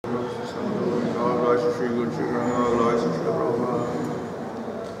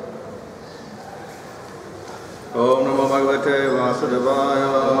Om Namo Bhagavate Vasudevaya.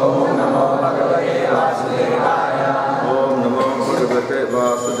 Om Namo Bhagavate Vasudevaya. Om Namo Bhagavate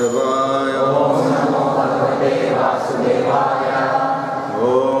Vasudevaya. Om Namo Bhagavate Vasudevaya.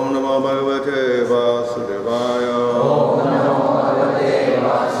 Om Namo Bhagavate Vasudevaya. Om Namo Bhagavate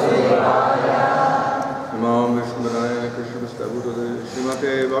Vasudevaya. Imam Vishnudanaya Krishna Vistavuddhade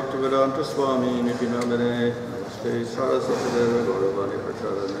Srimate Bhaktivedanta Swami Niti Namane Namaste Saraswati Gauravani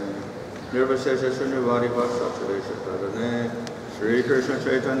Prachadane Nirvashesha Shunyavadi Vasacharya Shatadane Sri Krishna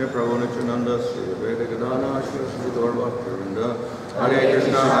Chaitanya Prabhu Nityananda Sri Veda Gadana Shri Sri Dorva Kirinda Hare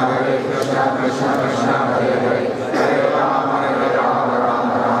Krishna Hare Krishna Krishna Krishna Hare Hare Hare Rama Hare Rama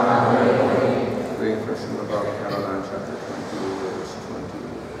Rama Rama Hare Hare. Reading from Srimad Bhagavatam chapter 20 verse 20.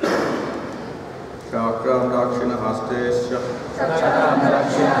 Chakram Dakshina Hastesya Chakram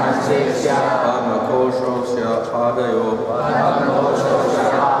Dakshina Hastesya Padma Koshosya Padayo Padma Koshosya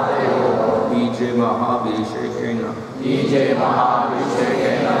Padayo Ije Mahabhishekena Ije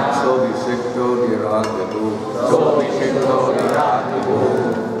Mahabhishekena Sobhisikto Dhiratibu Sobhisikto Dhiratibu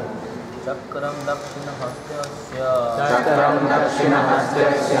Chakram Dakshina Hastesya Chakram Dakshina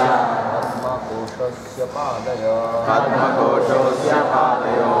Hastesya Padma Koshosya Padayo Padma Koshosya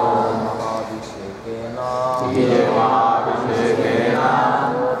Padayo Ije Mahabhishekena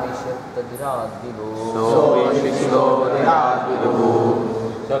Sobhisikto Dhiratibu Sobhisikto Dhiratibu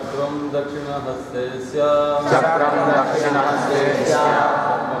Chakram Dakshina Hastesya Chakram Dakshina Hastesya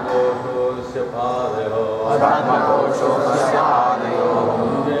Padmakoshosya Padayo Padmakoshosya Padayo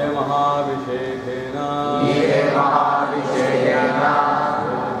Ije Mahabhishekena Ije Mahabhishekena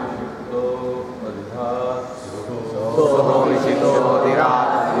Sobhisikto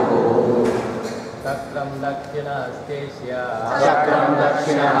Dhiratibu Chakram Dakshina Hastesya Chakram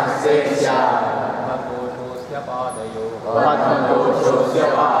Dakshina Hastesya Padmakoshosya Padayo Padmakoshosya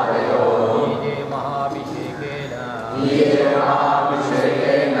Padayo Ije Mahabhishekena Ije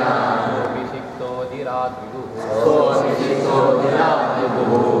Mahabhishekena Sobhisikto Dhiratibu Sobhisikto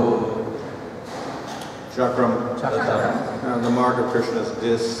Dhiratibu. Chakram. The mark of Krishna's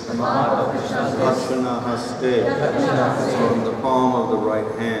disc. Dakshina Haste. On the palm of the right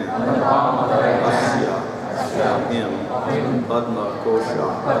hand. Asya. Him. Padma Kosha.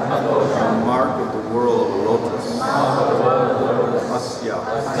 The mark of the whirl of a lotus. Asya.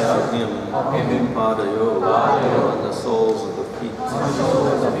 Him. Padayo. On the soles of the feet.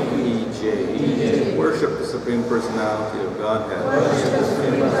 EJ. Worship the Supreme Personality of Godhead.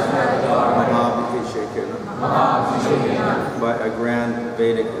 Mahabhishekena. By a grand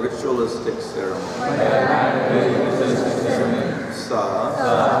Vedic ritualistic ceremony. Sa.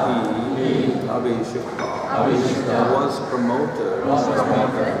 He. Abhishekha. Was promoted in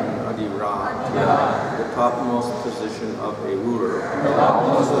Adirat, the topmost position of a ruler.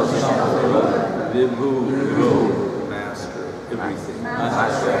 Vibhu, master,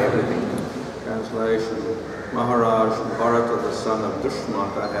 everything. Translation: Maharaj Bharata, the son of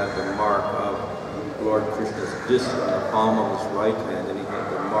Dushmanta, had the mark of Lord Krishna's disc on the palm of his right hand, and he had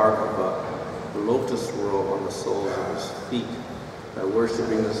the mark of a lotus whirl on the soles of his feet. By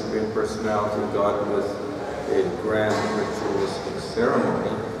worshipping the Supreme Personality of God with a grand ritualistic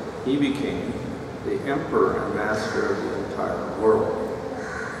ceremony, he became the emperor and master of the entire world.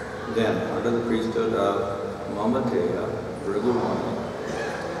 Then, under the priesthood of Mamateya Bhrigu,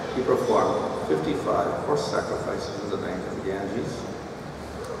 he performed 55 horse sacrifices in the bank of the Ganges,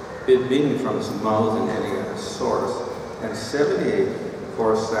 beginning from his mouth and ending at his source, and 78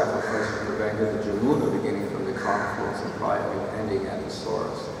 horse sacrifices in the bank of the Jamuna, beginning from the confluence of Praya and ending at his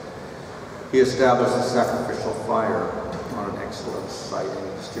source. He established a sacrificial fire on an excellent site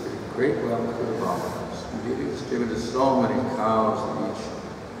and distributed great wealth to the Brahmanas. Indeed, he distributed so many cows that each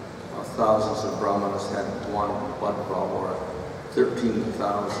of thousands of Brahmanas had one budva, or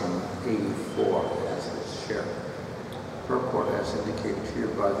 13,084 as his share. Purport as indicated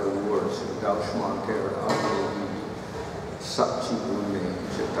here by the words Daushmanter Abhi Satchibune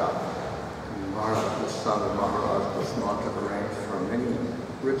Chitta. Maharaj, the son of Maharaj Dushmanta, arranged for many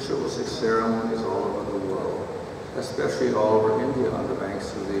ritualistic ceremonies all over the world, especially all over India on the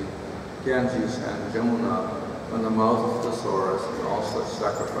banks of the Ganges and Jamuna, on the mouth of the Saurus, and all such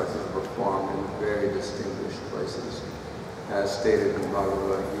sacrifices were performed in very distinguished places. As stated in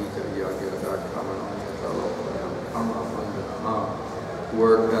Bhagavad Gita,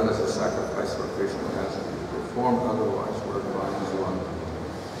 work done as a sacrifice for Krishna has to be performed, otherwise work binds one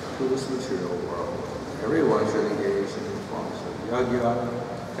to this material world. Everyone should engage in the forms of yajna,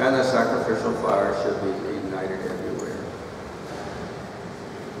 and the sacrificial fire should be ignited everywhere.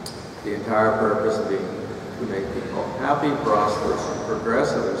 The entire purpose being to make people happy, prosperous, and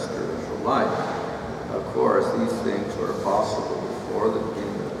progressive in spiritual life. Of course, these things were possible before the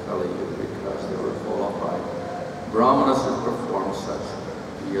beginning of Kali Yuga because there were qualified brahmanas who performed such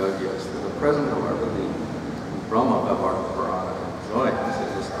yagyas. For the present, however, the Brahma Bhavata Purana enjoins in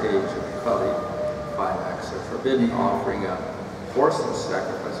this age of Kali 5 acts are forbidden: offering a horse in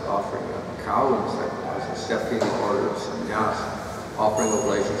sacrifice, offering a cow in sacrifice, accepting the order of sannyas, offering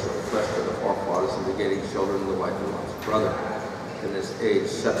oblations of the flesh to the forefathers, and begetting children of the wife of one's brother. In this age,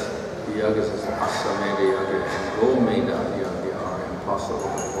 such yagas as the Asameda Yaga and Gomeda Yaga are impossible to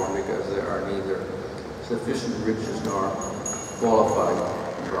perform because there are neither sufficient riches nor qualified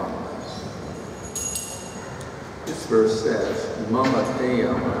brahmanas. This verse says, Mama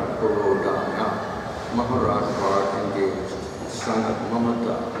Teyam Purodana. Maharaj Bharat engaged the son of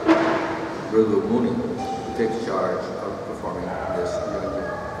Mamata, Bhrigu Muni, to take charge of performing this yajna.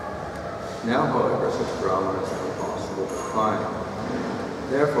 Now, however, such brahmanas are impossible to find.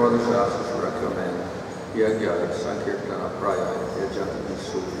 Therefore, the Shastras recommend yajna, sankirtana, prayaya, yajna,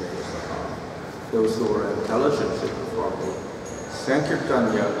 sudhya. Those who are intelligent should perform the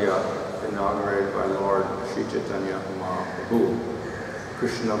sankirtan yajna inaugurated by Lord Sri Chaitanya Mahaprabhu.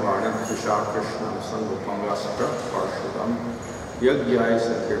 Krishna Varnam, Krishna Krishnam, Sangopangastra, Parshadam, Yagyai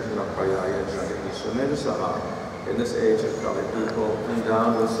Sankirtana Prayaya Jagati Sunedsaha. In this age of Kali, people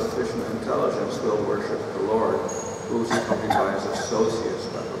endowed with sufficient intelligence will worship the Lord, who is accompanied by his associates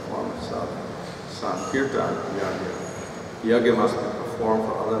by performance of Sankirtan Yagya. Yagya must be performed,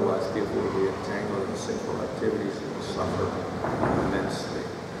 for otherwise people will be entangled in sinful activities and will suffer immensely.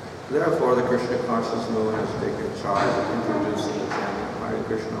 Therefore, the Krishna conscious movement has taken charge of introducing the chanting of Hare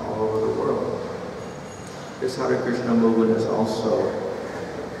Krishna all over the world. This Hare Krishna movement is also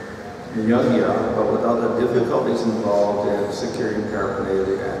yajna, but without the difficulties involved in securing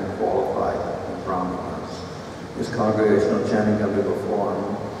paraphernalia and qualified brahmanas. This congregational chanting can be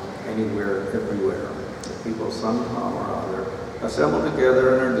performed anywhere, everywhere. The people somehow or other assemble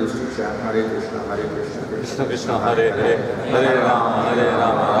together and are induced to chant Hare Krishna, Krishna Krishna, Hare Hare, Hare Rama,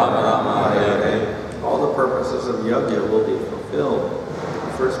 Rama Rama, Hare Hare. All the purposes of yajna will be fulfilled.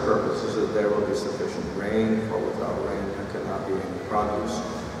 The first purpose is that there will be sufficient rain, for without rain there cannot be any produce.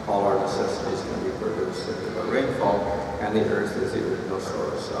 All our necessities can be produced through the rainfall, and the earth is the original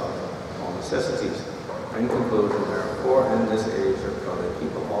source of all necessities. In conclusion, therefore, in this age of Kali,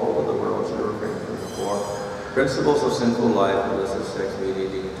 people all over the world should refrain from the four principles of sinful life, illicit sex, meat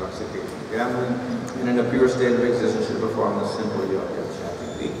eating, intoxication, gambling, and in a pure state of existence should perform the simple yoga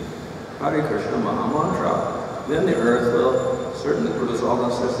chanting the Hare Krishna Maha Mantra. Then the earth will certainly produce all the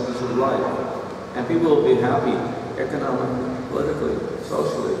necessities of life, and people will be happy economically, politically,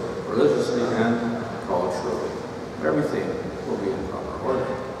 socially, religiously, and culturally. Everything will be in proper order.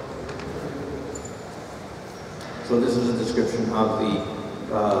 So this is a description of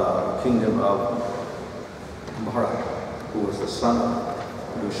the kingdom of Maharaj, who was the son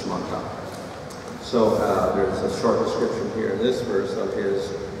of Dushmanta. So there's a short description here in this verse of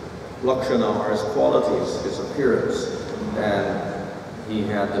his lakshana, or his qualities, his appearance. And he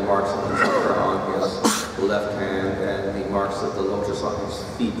had the marks of the chakra on his left hand and the marks of the lotus on his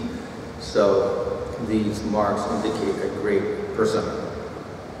feet. So these marks indicate a great person.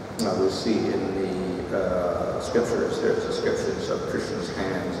 Now we see in the scriptures, there's descriptions of Krishna's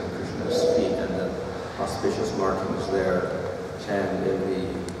hands and Krishna's feet and the auspicious markings there. And in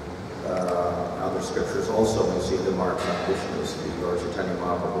the other scriptures also we see the marks on Krishna's feet or Chaitanya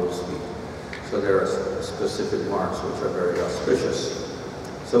Mahaprabhu's feet. So there are specific marks which are very auspicious.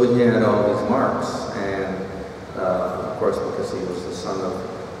 So he had all these marks, and of course because he was the son of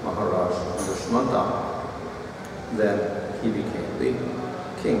Maharaj Dushmanta, then he became the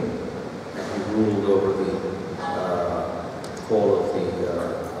king, and he ruled over the whole of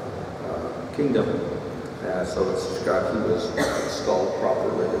the kingdom. So it's described he was installed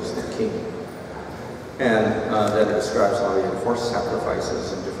properly as the king. And then it describes how he enforced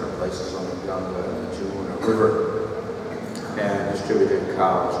sacrifices in different places on the Ganga and the Jamuna River, and distributed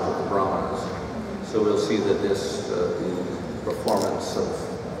cows to the Brahmanas. So we'll see that this, the performance of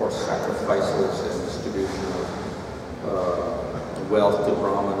horse sacrifices and distribution of wealth to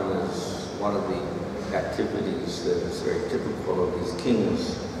Brahman is one of the activities that is very typical of these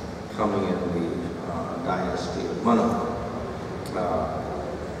kings coming in the dynasty of Bhanu.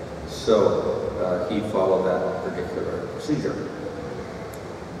 So he followed that particular procedure.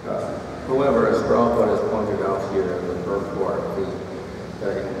 However, as Prabhupada has pointed out here in the purport,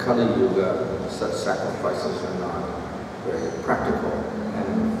 in Kali Yuga, such sacrifices are not very practical.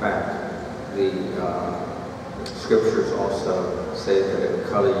 And in fact, the scriptures also say that in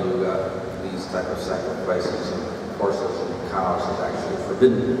Kali Yuga, these type of sacrifices of horses and cows is actually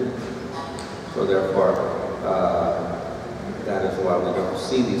forbidden. So therefore, that is why we don't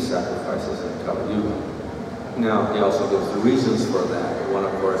see these sacrifices in Kali Yuga. Now, he also gives the reasons for that. One,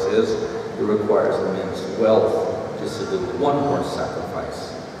 of course, is it requires immense wealth just to do one horse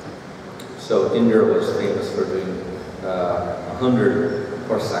sacrifice. So Indra was famous for doing 100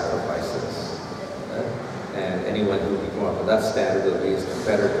 horse sacrifices. And anyone who could come up with that standard would be his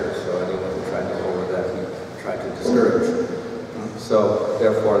competitor. So anyone who tried to go over that, he tried to discourage. So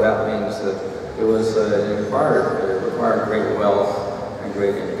therefore, that means that it was required great wealth and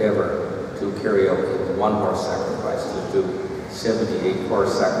great endeavor to carry out even one horse sacrifice, to do 78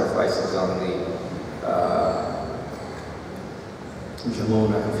 horse sacrifices on the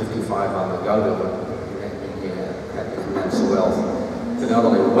Jamuna and 55 on the Ganga. He had immense wealth. But not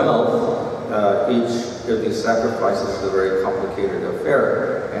only wealth, each of these sacrifices is a very complicated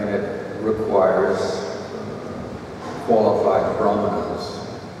affair, and it requires qualified brahmanas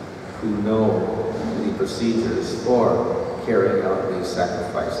who know the procedures for carrying out these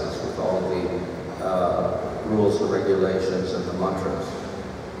sacrifices with all the rules and regulations and the mantras.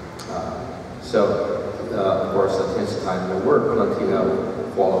 Of course, at his time there were plenty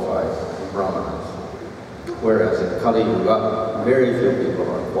of qualified brahmanas, whereas in Kali Yuga, very few people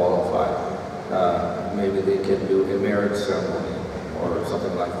are qualified. Maybe they can do a marriage ceremony or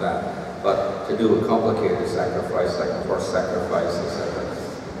something like that, but to do a complicated sacrifice like a horse sacrifice, etc.,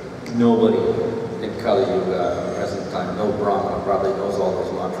 nobody in Kali Yuga, at the present time, no Brahmana probably knows all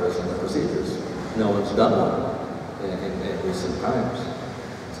those mantras and the procedures. No one's done one in recent times.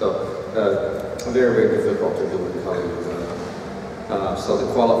 So, very, very difficult to do in Kali Yuga. So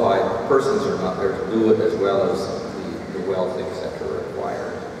the qualified persons are not there to do it, as well as the wealth, etc.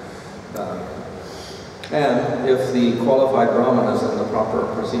 required. And if the qualified brahmanas and the proper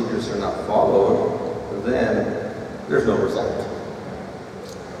procedures are not followed, then there's no result.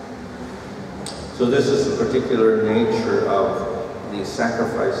 So this is the particular nature of the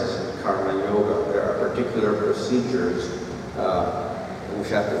sacrifices in Karma Yoga. There are particular procedures which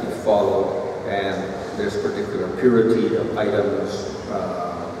have to be followed, and there's particular purity of items,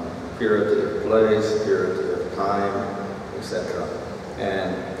 purity of place, purity of time, etc.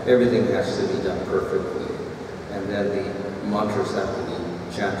 And everything has to be done perfectly. And then the mantras have to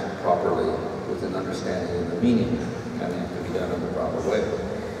be chanted properly with an understanding of the meaning, and they have to be done in the proper way.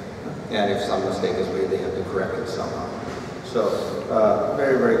 And if some mistake is made, they have to correct it somehow. So,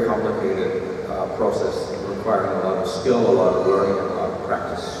 very, very complicated process requiring a lot of skill, a lot of learning, and a lot of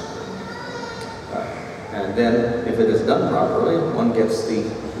practice. And then, if it is done properly, one gets the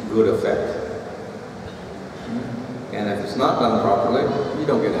good effect. And if it's not done properly, you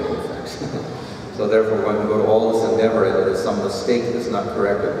don't get any effect. So therefore, when you go to all this endeavor and there is some mistake that's not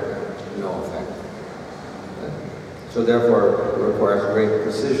corrected, no effect. So therefore, it requires great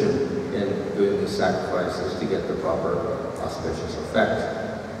precision in doing these sacrifices to get the proper auspicious effect.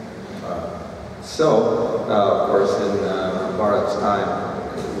 Of course, in Bharat's time,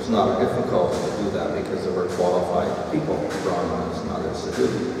 it was not difficult to do that because there were qualified people, brahmanas and others, to do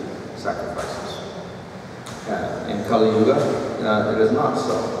sacrifices. In Kali Yuga, it is not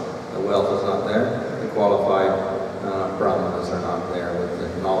so. The wealth is not there. The qualified brahmanas are not there with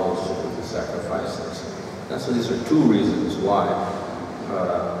the knowledge to do the sacrifices. And so these are two reasons why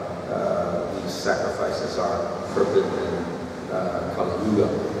these sacrifices are forbidden in Kali Yuga.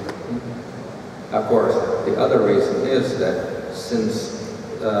 Of course, the other reason is that since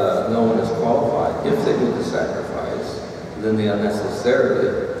no one is qualified, if they do the sacrifice, then they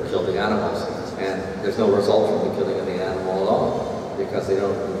unnecessarily kill the animals, and there's no result from the killing of the animal at all, because they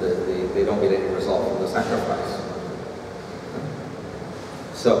don't get any result from the sacrifice.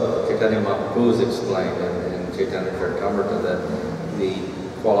 So Chaitanya Mahaprabhu has explained in Chaitanya Charitamrita that the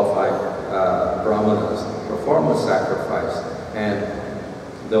qualified brahmanas perform the sacrifice, and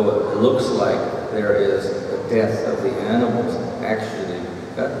though it looks like there is the death of the animals, actually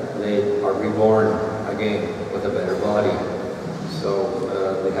they are reborn again with a better body. So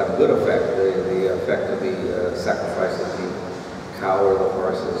they have a good effect. The effect of the sacrifice of the cow or the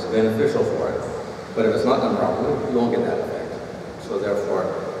horse is beneficial for it. But if it's not done properly, you won't get that effect. So therefore,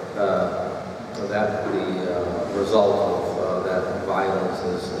 the result of that violence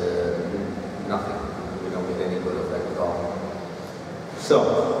is nothing. We don't get any good effect at all. So,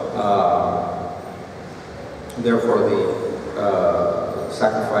 therefore, the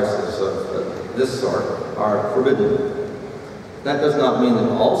sacrifices of this sort are forbidden. That does not mean that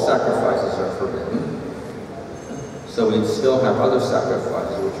all sacrifices are forbidden. So we still have other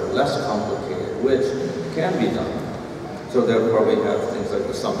sacrifices which are less complicated, which can be done. So therefore we have things like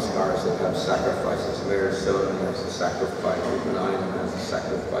the samskars that have sacrifices. Marriage ceremony has a sacrifice, Upanayana has a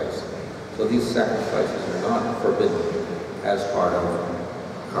sacrifice. So these sacrifices are not forbidden as part of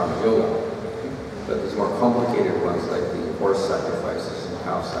karma yoga. But these more complicated ones like the horse sacrifices and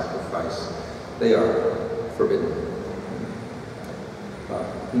cow sacrifice, they are forbidden.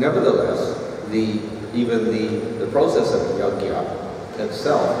 Nevertheless, even the process of yajna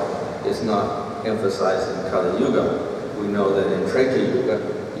itself is not emphasized in Kali Yuga. We know that in Treta Yuga,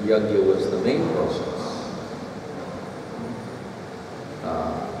 yajna was the main process.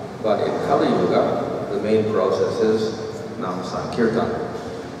 But in Kali Yuga, the main process is Nam Sankirtan.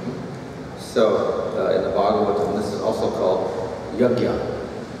 So in the Bhagavatam, this is also called yajna.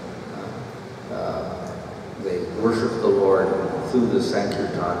 They worship the Lord through the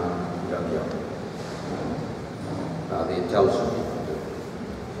Sankirtan yajna. The intelligent people do.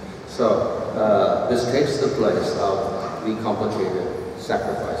 So this takes the place of the complicated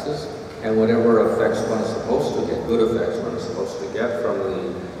sacrifices, and whatever effects one is supposed to get, good effects one is supposed to get from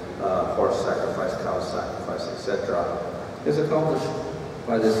the horse sacrifice, cow sacrifice, etc., is accomplished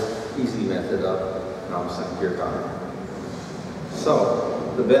by this easy method of Nam Sankirtan.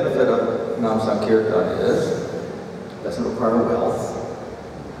 So the benefit of Nam Sankirtan is it doesn't require wealth.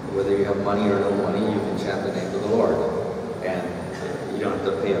 Whether you have money or no money, you can chant the name of the Lord, and you don't have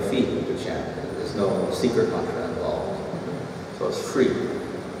to pay a fee to chant. There's no secret mantra involved. So it's free.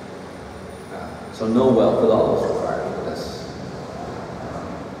 So no wealth at all is required for this.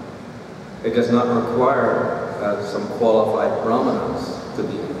 It does not require some qualified brahmanas to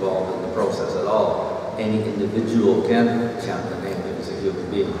be involved in the process at all. Any individual can chant the name if he's a human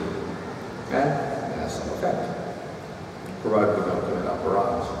being. And it has some effect, provided we don't commit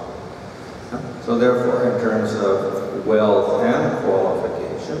aparadhas. So therefore, in terms of wealth and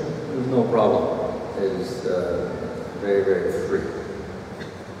qualification, there's no problem. It is very, very free.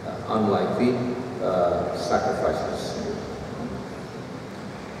 Unlike the sacrifices.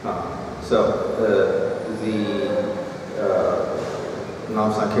 The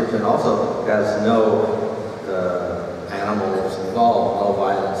Nam Sankirtan also has no animals involved, no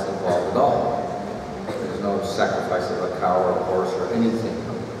violence involved at all. There's no sacrifice of a cow or a horse or anything.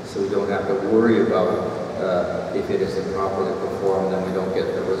 So we don't have to worry about if it is improperly performed, then we don't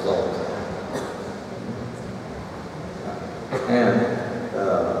get the result. And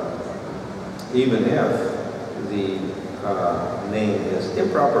even if the name is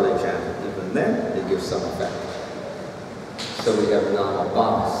improperly chanted, even then it gives some effect. So we have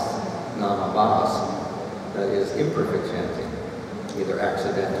namabhas. Namabhas is imperfect chanting, either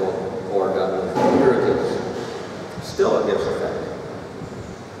accidental or done with impurities. Still it gives effect.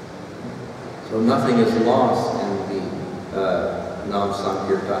 So nothing is lost in the Nam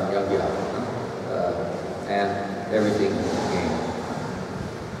Sankirtan yajna, and everything is gained.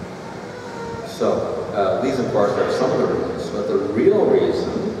 So these, of course, are some of the reasons, but the real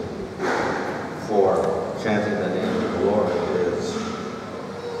reason for chanting the name of the Lord is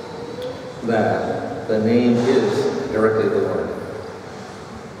that the name is directly the Lord.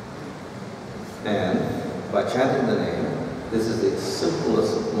 And by chanting the name, this is the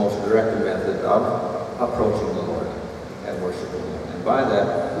simplest, most direct method of approaching the Lord and worshiping Him. And by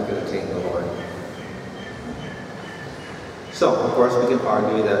that, we can attain the Lord. So, of course, we can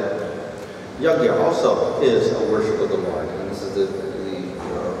argue that yajna also is a worship of the Lord, and this is the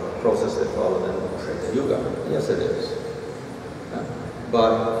process that followed in Treta Yuga. Yes, it is. Yeah.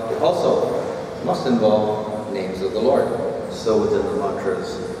 But it also must involve names of the Lord. So within the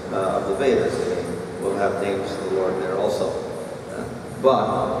mantras of the Vedas, we'll have names of the Lord there also. Yeah.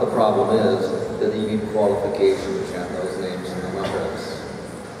 But the problem is that you need qualification to chant those names in the mantras.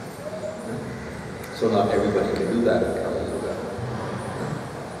 Yeah. So not everybody can do that in Kali Yuga.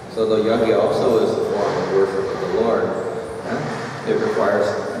 So the yajna also is a form of worship of the Lord. Yeah? It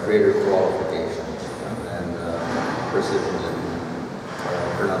requires greater qualification and precision and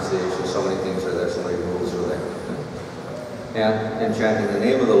pronunciation. So many things are there, so many rules are there. Yeah? And in chanting the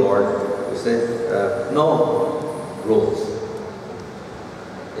name of the Lord, we say, no rules.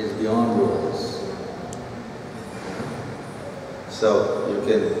 It is beyond rules. So you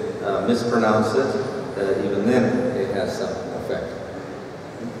can mispronounce it, even then it has some effect.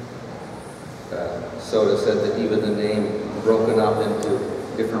 So it is said that even the name broken up into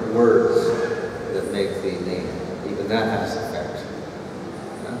different words that make the name, even that has effect.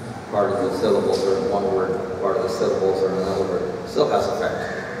 Part of the syllables are in one word, part of the syllables are in another word. Still has effect.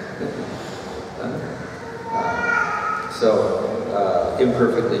 So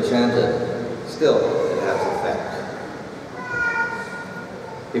imperfectly chanted, still it has effect.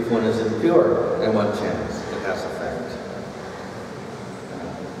 If one is impure and one chants, it has effect.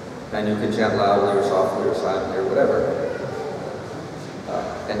 And you can chant loudly or softly or silently or whatever.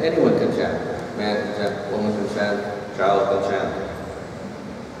 And anyone can chant. Man can chant, woman can chant, child can chant.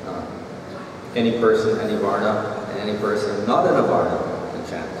 Any person, any varna, and any person not in a varna can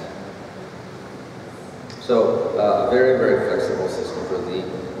chant. So, a very, very flexible system for the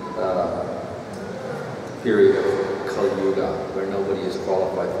period of Kali Yuga, where nobody is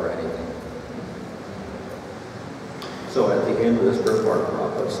qualified for anything. So at the end of this purport,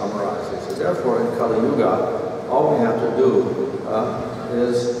 Prabhupada summarizes, so therefore in Kali Yuga, all we have to do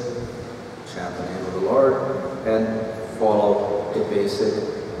is chant the name of the Lord and follow the basic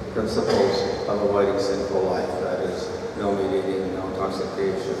principles of avoiding sinful life. That is, no meat eating, no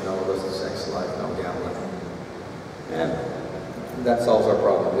intoxication, no illicit sex life, no gambling. And that solves our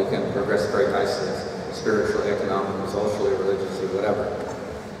problem. We can progress very nicely, spiritually, economically, socially, religiously, whatever.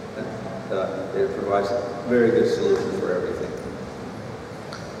 It provides very good solutions for everything.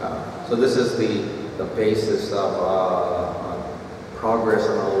 So this is the basis of progress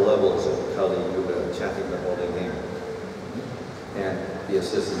on all levels of Kali Yuga, chanting the holy name. And the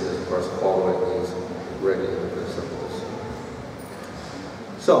assistance is, of course, following these regulator principles.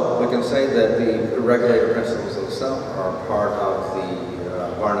 So we can say that the regulator principles themselves are part of the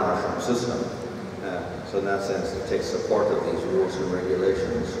varnashram system. So in that sense, it takes support of these rules and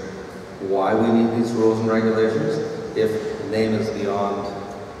regulations. Why we need these rules and regulations? If name is beyond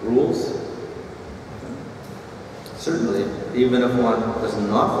rules, certainly, even if one does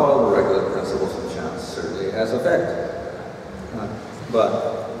not follow the regular principles of chants, certainly it has effect.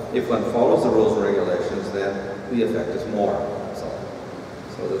 But if one follows the rules and regulations, then the effect is more. That's all.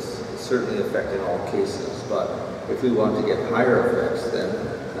 So this is certainly effect in all cases. But if we want to get higher effects, then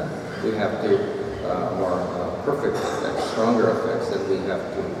we have to more perfect effects, stronger effects, then we have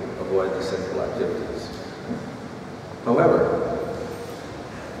to avoid the sinful activities. However,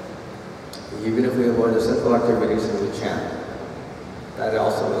 even if we avoid the sinful activities and we chant, that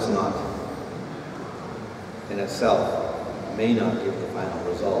also is not, in itself, may not give the final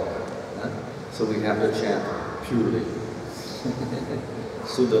result. So we have to chant purely.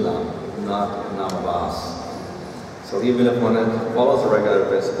 Sudhanam, not namabhas. So even if one follows the regular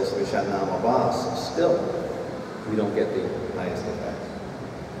principles, we chant namabhas, still we don't get the highest effect.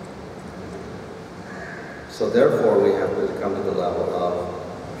 So therefore we have to come to the level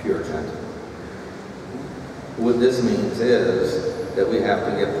of pure chanting. What this means is that we have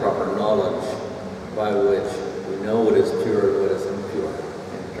to get proper knowledge by which we know what is pure and what is impure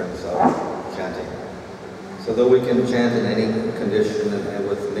in terms of chanting. So though we can chant in any condition and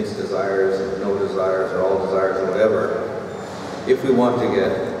with mixed desires and no desires or all desires or whatever, if we want to get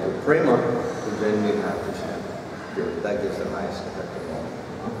to prema, then we have to chant pure. That gives the highest effect of all.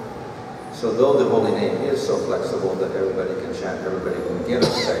 So though the holy name is so flexible that everybody can chant, everybody can get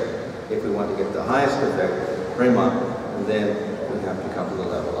effect, if we want to get the highest effect, prema, then we have to come to the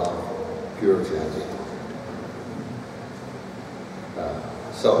level of pure chanting.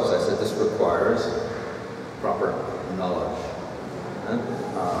 So, as I said, this requires proper knowledge,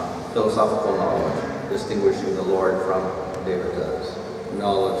 philosophical knowledge, distinguishing the Lord from devatas,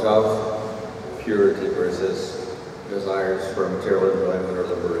 knowledge of purity versus desires for material enjoyment or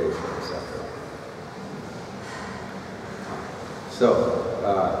liberation, etc. So,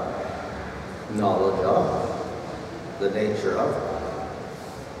 knowledge of the nature of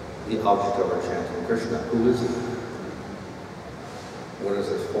the object of our chanting, Krishna. Who is he? What is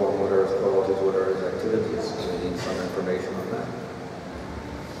his form? What are his qualities? What are his activities? We need some information on that.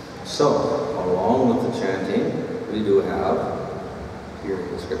 So, along with the chanting, we do have hearing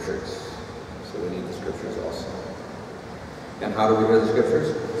the scriptures. So we need the scriptures also. And how do we hear the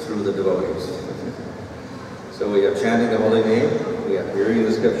scriptures? Through the devotees. So we have chanting the holy name, we have hearing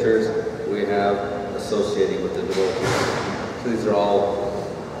the scriptures, we have associating with the devotees. So these are all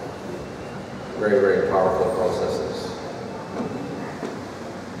very, very powerful processes.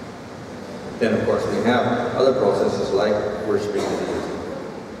 Then, of course, we have other processes like worshiping the deity.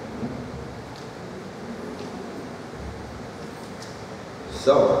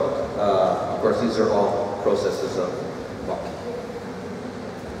 So, of course, these are all processes of bhakti.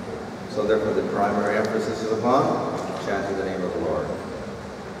 So, therefore, the primary emphasis is upon chanting the name of the Lord.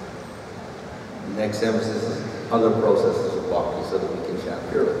 The next emphasis is other processes of bhakti so that we can chant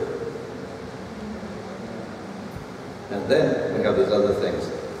purely. And then we have these other things,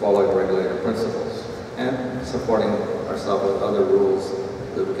 following regulator principles, and supporting ourselves with other rules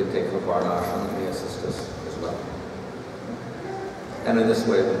that we can take from varnashram and may assist us as well. And in this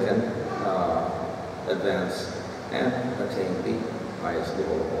way we can advance and attain the highest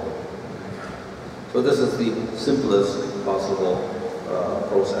goal of all. So this is the simplest possible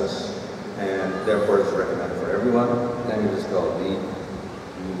process, and therefore it's recommended for everyone. Then you just go the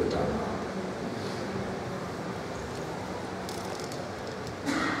Yuga Dharma.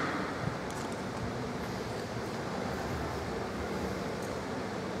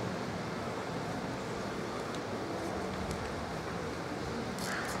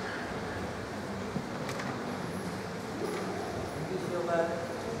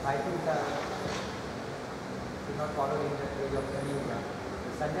 I think should not follow in the age of Kali Yuga.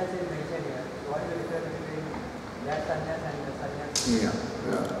 Sannyas is mentioned here. What is the difference between that sannyas and the sannyas? Yeah.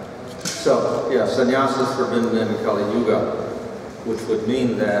 So, yeah, sannyas is forbidden in Kali Yuga, which would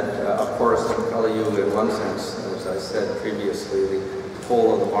mean that, of course, in Kali Yuga, in one sense, as I said previously, the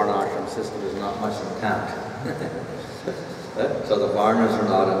whole of the Varnashram system is not much intact. So the Varnas are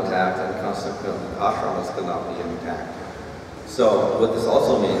not intact, and consequently, ashramas cannot be intact. So what this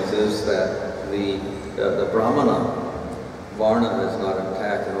also means is that the Brahmana Varna is not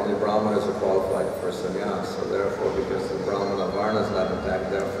intact, and only Brahmanas are qualified for sannyas. So therefore, because the Brahmana Varna is not intact,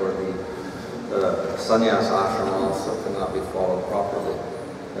 therefore the sannyas ashrama also cannot be followed properly.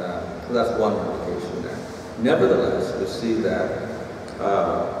 So that's one implication there. Nevertheless, we see that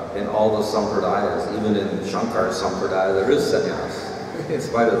in all the sampradayas, even in Shankara sampradaya, there is sannyas, in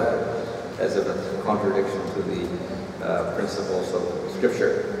spite of that, as if it's a contradiction to the principles of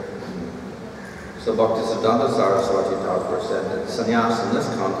scripture. So Bhaktisiddhanta Saraswati Thakur said that sannyas in this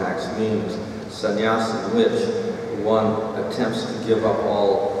context means sannyas in which one attempts to give up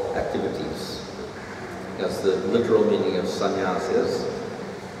all activities. That's the literal meaning of sannyas, is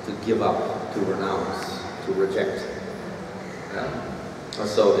to give up, to renounce, to reject.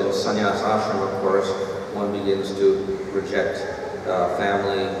 So in sannyas ashram, of course, one begins to reject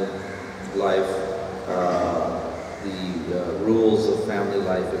family life, the rules of family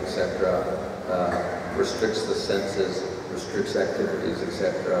life, etc., restricts the senses, restricts activities,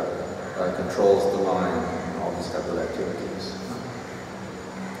 etc., controls the mind, all these type of activities.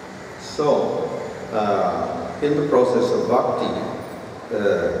 So, in the process of bhakti,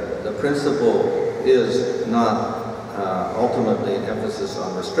 the principle is not ultimately an emphasis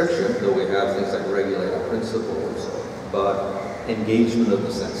on restriction, though we have things like regulative principles, but engagement of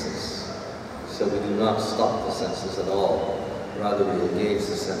the senses. So we do not stop the senses at all. Rather, we engage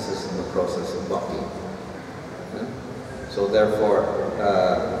the senses in the process of bhakti. So therefore,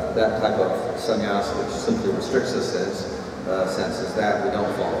 that type of sannyas, which simply restricts the senses, that we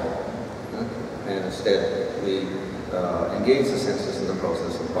don't follow. And instead, we engage the senses in the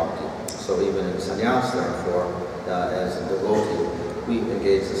process of bhakti. So even in sannyas, therefore, as a devotee, we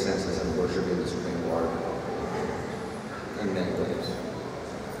engage the senses in worshiping the Supreme Lord in many ways.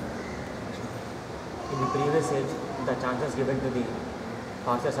 In the previous age, the chances given to the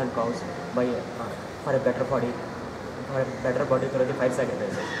horses and cows by for a better body through the 5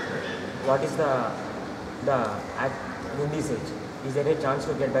 sacrifices. What is the act in this age? Is there a chance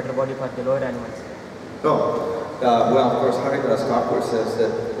to get better body for the lower animals? Well, of course, Haridas Thakur says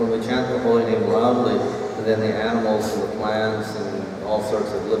that when we chant the holy name loudly, then the animals and the plants and all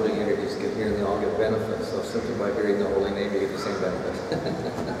sorts of living entities get here and they all get benefits. So simply by hearing the holy name, you get the same benefit.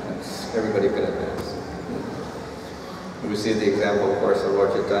 Everybody can advance. We see the example, of course, of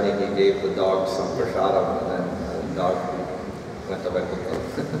Lord Chaitanya. He gave the dog some prasadam, and then the dog went away with them.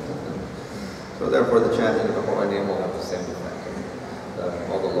 So therefore, the chanting of the holy name will have the same effect.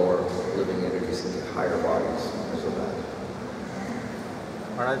 And, all the lower living entities can get higher bodies because of that.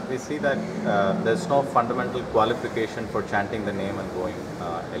 Maharaj, we see that there's no fundamental qualification for chanting the name and going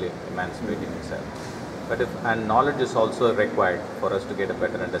emancipating itself. But and knowledge is also required for us to get a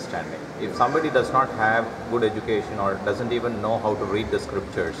better understanding. If somebody does not have good education or doesn't even know how to read the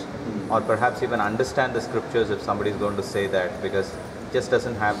scriptures, or perhaps even understand the scriptures, if somebody is going to say that, because just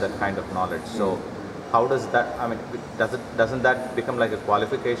doesn't have that kind of knowledge. So how does that, I mean, doesn't that become like a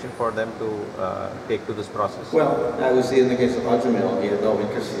qualification for them to take to this process? Well, I would see in the case of Ajamil, he had no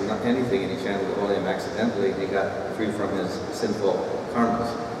interest in anything, and he chanted the holy name accidentally, and he got free from his sinful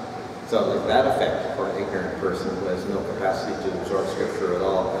karmas. So there's that effect for an ignorant person who has no capacity to absorb scripture at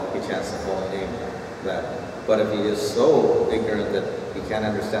all. He chants the holy name. But if he is so ignorant that he can't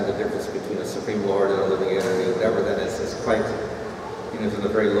understand the difference between a Supreme Lord and a living entity or whatever, then it's quite, he's at a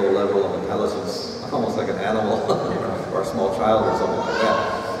very low level of intelligence, almost like an animal or a small child or something like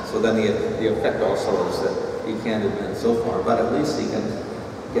that. So then the effect also is that he can't advance so far, but at least he can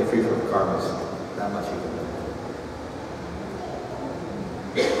get free from karmas. That much he can do.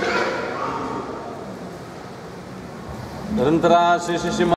 निरंतरा